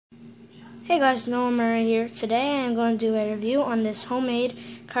Hey guys, Noah Murray here. Today I'm going to do a review on this homemade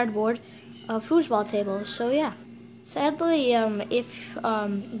cardboard foosball table. So yeah, sadly, if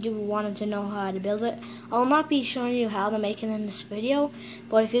you wanted to know how to build it, I'll not be showing you how to make it in this video.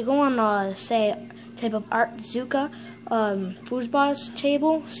 But if you go on, say, type of Art Zuka foosball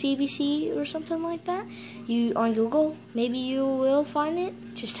table, CBC or something like that, you on Google, maybe you will find it.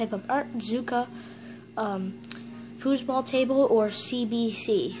 Just type of Art Zuka foosball table or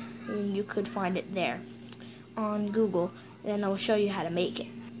CBC. And you could find it there on Google, and I'll show you how to make it.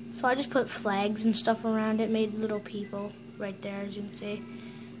 So I just put flags and stuff around it, made little people right there, as you can see.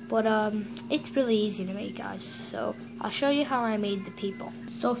 But it's really easy to make, guys. So I'll show you how I made the people.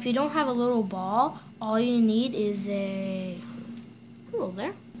 So if you don't have a little ball, all you need is a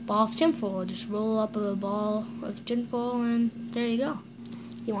ball of tinfoil. Just roll up a ball of tinfoil, and there you go.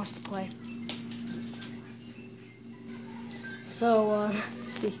 He wants to play. So,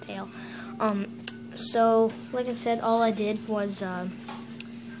 it's his tail. So, like I said, all I did was, I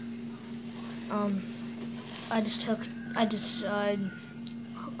just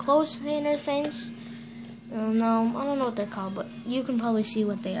clothes hanger things. No, I don't know what they're called, but you can probably see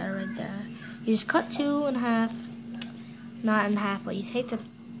what they are right there. You just cut two in half, not in half, but you take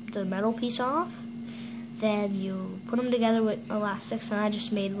the metal piece off, then you put them together with elastics, and I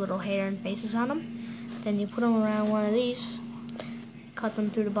just made little hair and faces on them. Then you put them around one of these, cut them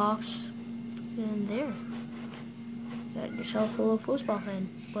through the box, and there. Got yourself a little foosball fan.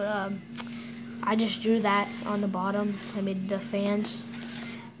 But I just drew that on the bottom. I made the fans.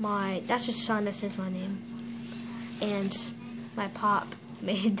 That's just a sign that says my name. And my pop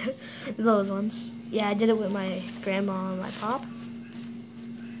made those ones. Yeah, I did it with my grandma and my pop.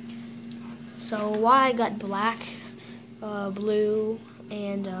 So why I got black, blue,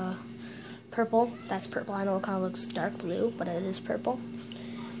 and purple. That's purple. I know it kind of looks dark blue, but it is purple.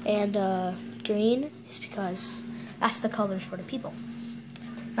 And green is because that's the colors for the people.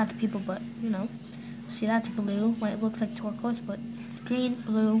 Not the people, but, you know. See, that's blue. Might look like turquoise, but green,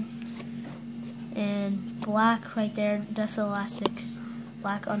 blue, and black right there. That's elastic.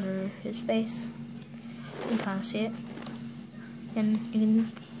 Black under his face. You can kind of see it. And you can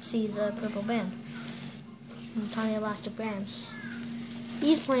see the purple band. And tiny elastic bands.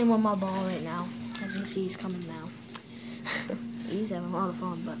 He's playing with my ball right now. As you can see, he's coming now. He's having a lot of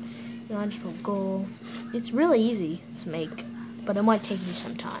fun, but you know, I just wrote goal. It's really easy to make, but it might take you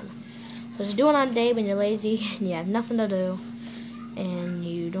some time. So just do it on a day when you're lazy and you have nothing to do, and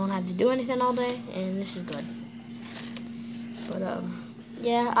you don't have to do anything all day, and this is good. But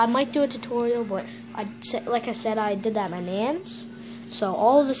yeah, I might do a tutorial, but like I said, I did that at my nan's. So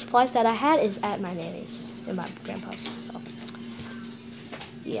all of the supplies that I had is at my nanny's and my grandpa's. So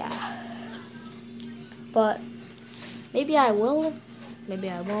yeah, but maybe I will, maybe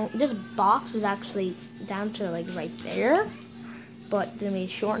I won't. This box was actually down to like right there, but then we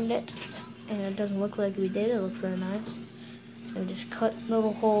shortened it, and it doesn't look like we did. It looks really nice. And we just cut a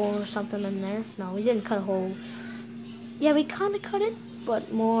little hole or something in there. No, we didn't cut a hole. Yeah, we kind of cut it,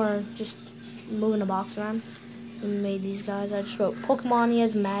 but more just moving the box around. And made these guys. I just wrote Pokemon. He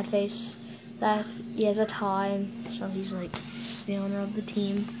has a mad face. That he has a tie, and so he's like the owner of the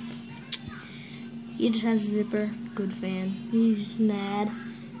team. He just has a zipper. Good fan. He's mad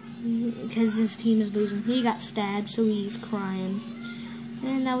because his team is losing. He got stabbed, so he's crying.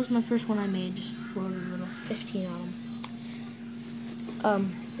 And that was my first one I made. Just wrote a little 15 on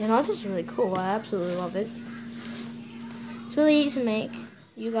him. You know, this is really cool. I absolutely love it. It's really easy to make.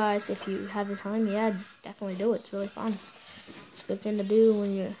 You guys, if you have the time, yeah, definitely do it. It's really fun. It's a good thing to do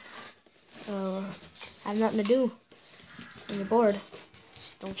when you have nothing to do when you're bored.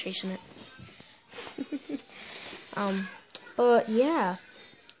 Still chasing it. But yeah,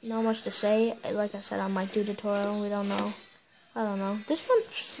 not much to say. Like I said, I might do a tutorial. We don't know. I don't know. This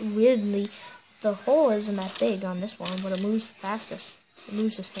one, weirdly, the hole isn't that big on this one, but it moves the fastest. It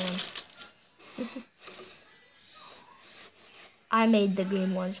moves his hand. I made the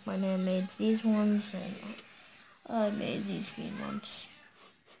green ones. My man made these ones, and I made these green ones.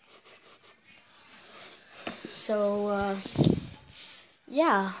 So,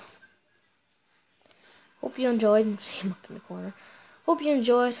 yeah. Hope you enjoyed. See him up in the corner. Hope you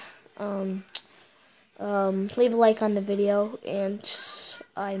enjoyed. Leave a like on the video, and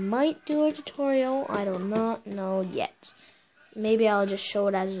I might do a tutorial. I do not know yet. Maybe I'll just show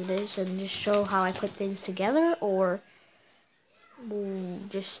it as it is and just show how I put things together, or we'll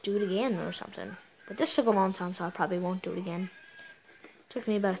just do it again or something. But this took a long time, so I probably won't do it again. It took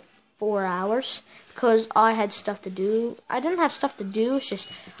me about 4 hours because I had stuff to do. I didn't have stuff to do. It's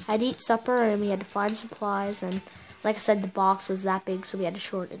just I'd eat supper and we had to find supplies, and like I said, the box was that big, so we had to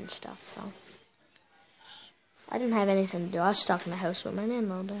short it and stuff. So I didn't have anything to do. I was stuck in the house with my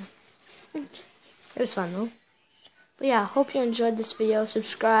name all day. It was fun though. But yeah, hope you enjoyed this video.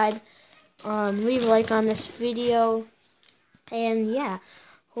 Subscribe, leave a like on this video, and yeah,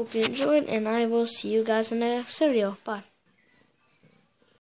 hope you enjoyed. And I will see you guys in the next video. Bye.